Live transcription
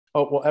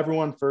Oh, well,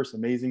 everyone first,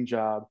 amazing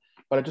job.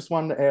 But I just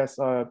wanted to ask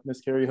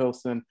Miss KERI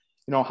Hilson,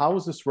 how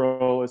was this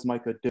role as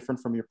Micah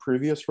different from your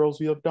previous roles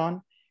you have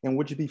done? And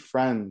would you be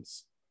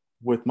friends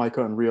with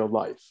Micah in real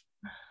life?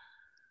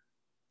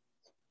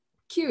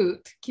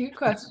 Cute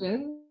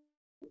question.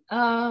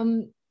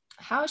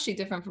 How is she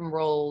different from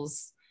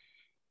roles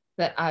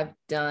that I've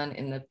done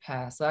in the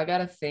past? So I got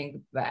to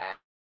think back,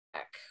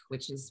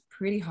 which is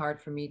pretty hard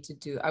for me to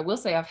do. I will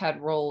say I've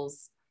had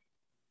roles.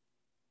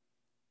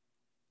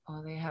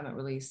 Oh, they haven't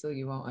released, so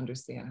you won't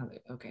understand how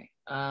they. Okay.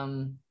 I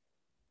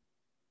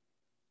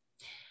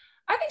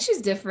think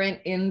she's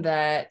different in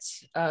that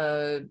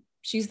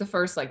she's the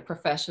first like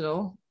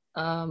professional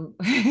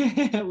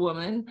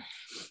woman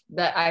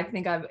that I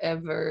think I've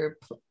ever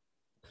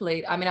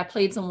played. I mean, I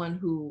played someone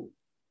who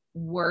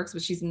works,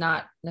 but she's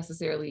not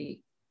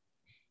necessarily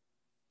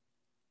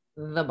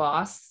the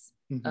boss.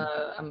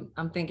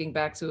 I'm thinking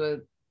back to a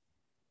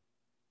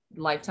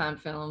Lifetime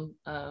film.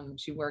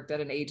 She worked at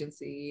an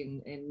agency,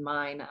 and in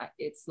mine,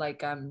 it's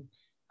like I'm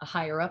a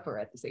higher upper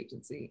at this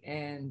agency,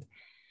 and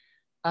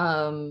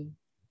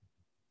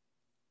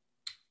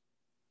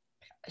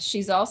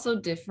she's also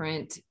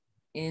different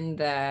in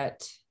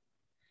that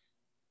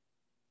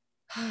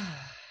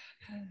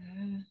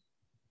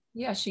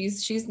yeah,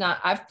 she's not.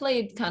 I've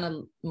played kind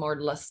of more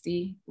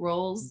lusty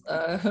roles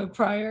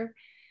prior,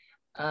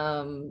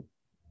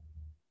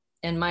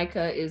 and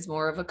Micah is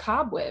more of a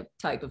cobweb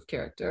type of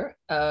character,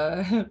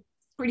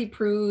 pretty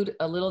prude,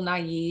 a little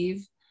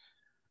naive,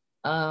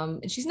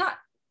 and she's not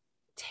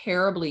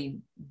terribly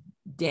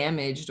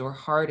damaged or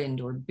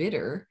hardened or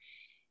bitter.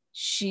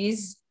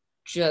 She's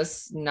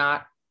just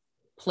not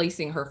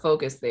placing her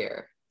focus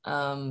there.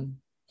 So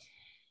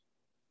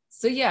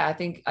yeah, I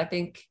think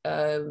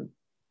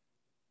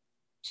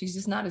she's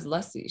just not as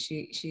lusty.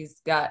 She's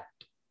got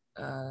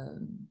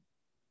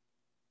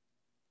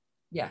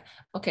yeah.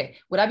 Okay.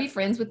 Would I be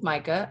friends with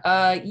Micah?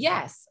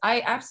 Yes,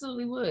 I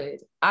absolutely would.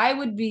 I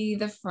would be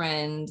the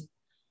friend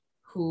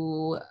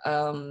who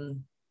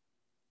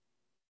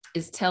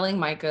is telling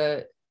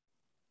Micah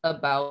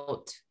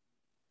about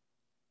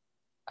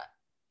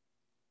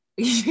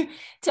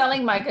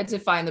telling Micah to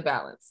find the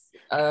balance.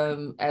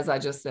 As I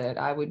just said,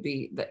 I would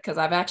be that, because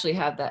I've actually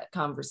had that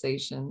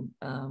conversation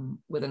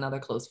with another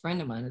close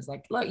friend of mine. It's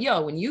like, look,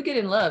 yo, when you get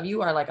in love,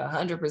 you are like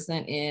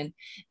 100% in,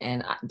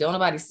 and don't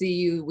nobody see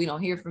you. We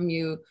don't hear from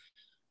you.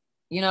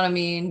 You know what I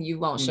mean? You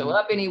won't show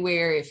up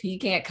anywhere if he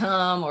can't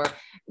come, or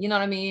you know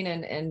what I mean?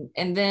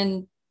 And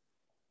then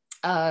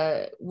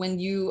when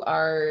you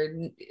are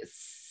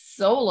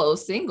solo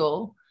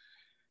single,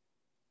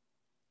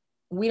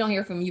 we don't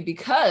hear from you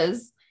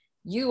because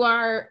you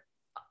are,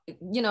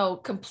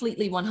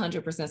 completely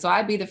 100%. So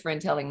I'd be the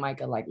friend telling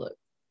Micah, like, look,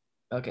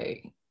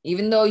 okay,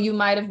 even though you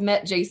might have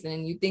met Jason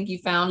and you think you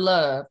found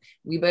love,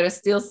 we better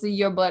still see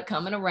your butt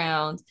coming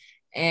around,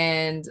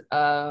 and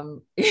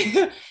still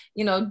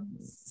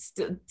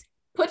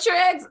put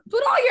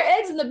all your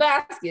eggs in the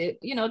basket,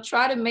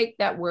 try to make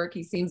that work.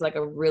 He seems like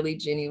a really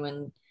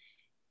genuine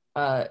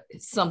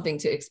something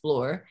to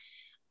explore.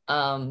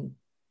 But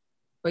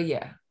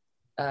yeah,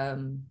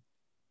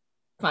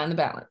 find the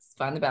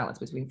balance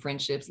between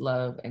friendships,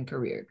 love, and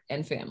career,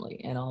 and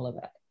family, and all of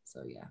that.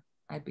 So yeah,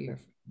 I'd be your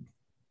friend.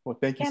 Well,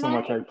 thank you so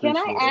much. I appreciate it. Can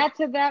I add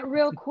to that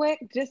real quick?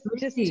 Just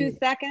 2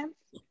 seconds.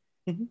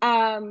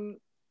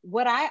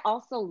 What I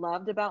also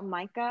loved about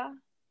Micah,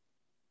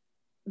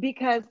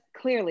 because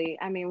clearly,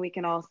 I mean, we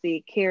can all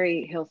see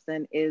KERI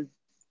Hilson is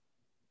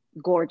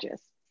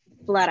gorgeous,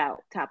 flat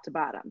out, top to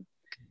bottom.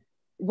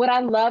 What I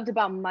loved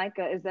about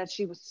Micah is that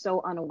she was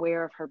so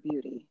unaware of her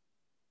beauty.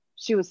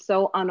 She was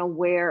so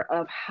unaware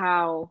of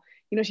how,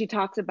 she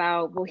talks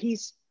about, well,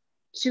 he's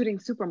shooting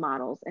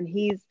supermodels and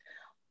he's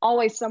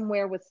always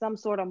somewhere with some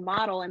sort of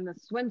model in the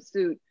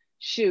swimsuit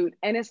shoot.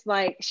 And it's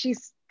like,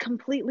 she's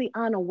completely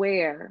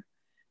unaware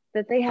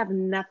that they have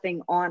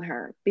nothing on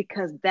her,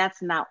 because that's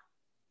not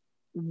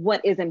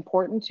what is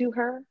important to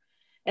her.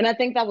 And I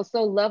think that was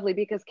so lovely,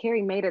 because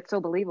KERI made it so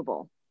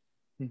believable.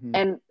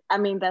 And I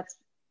mean, that's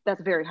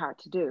very hard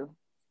to do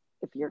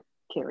if you're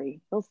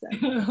KERI Hilson,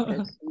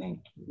 because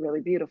she's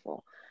really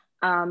beautiful.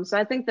 So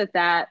I think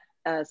that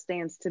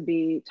stands to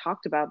be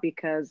talked about,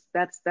 because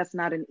that's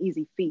not an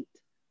easy feat.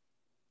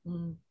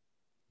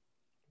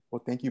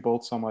 Well, thank you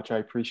both so much. I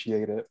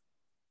appreciate it.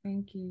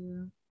 Thank you.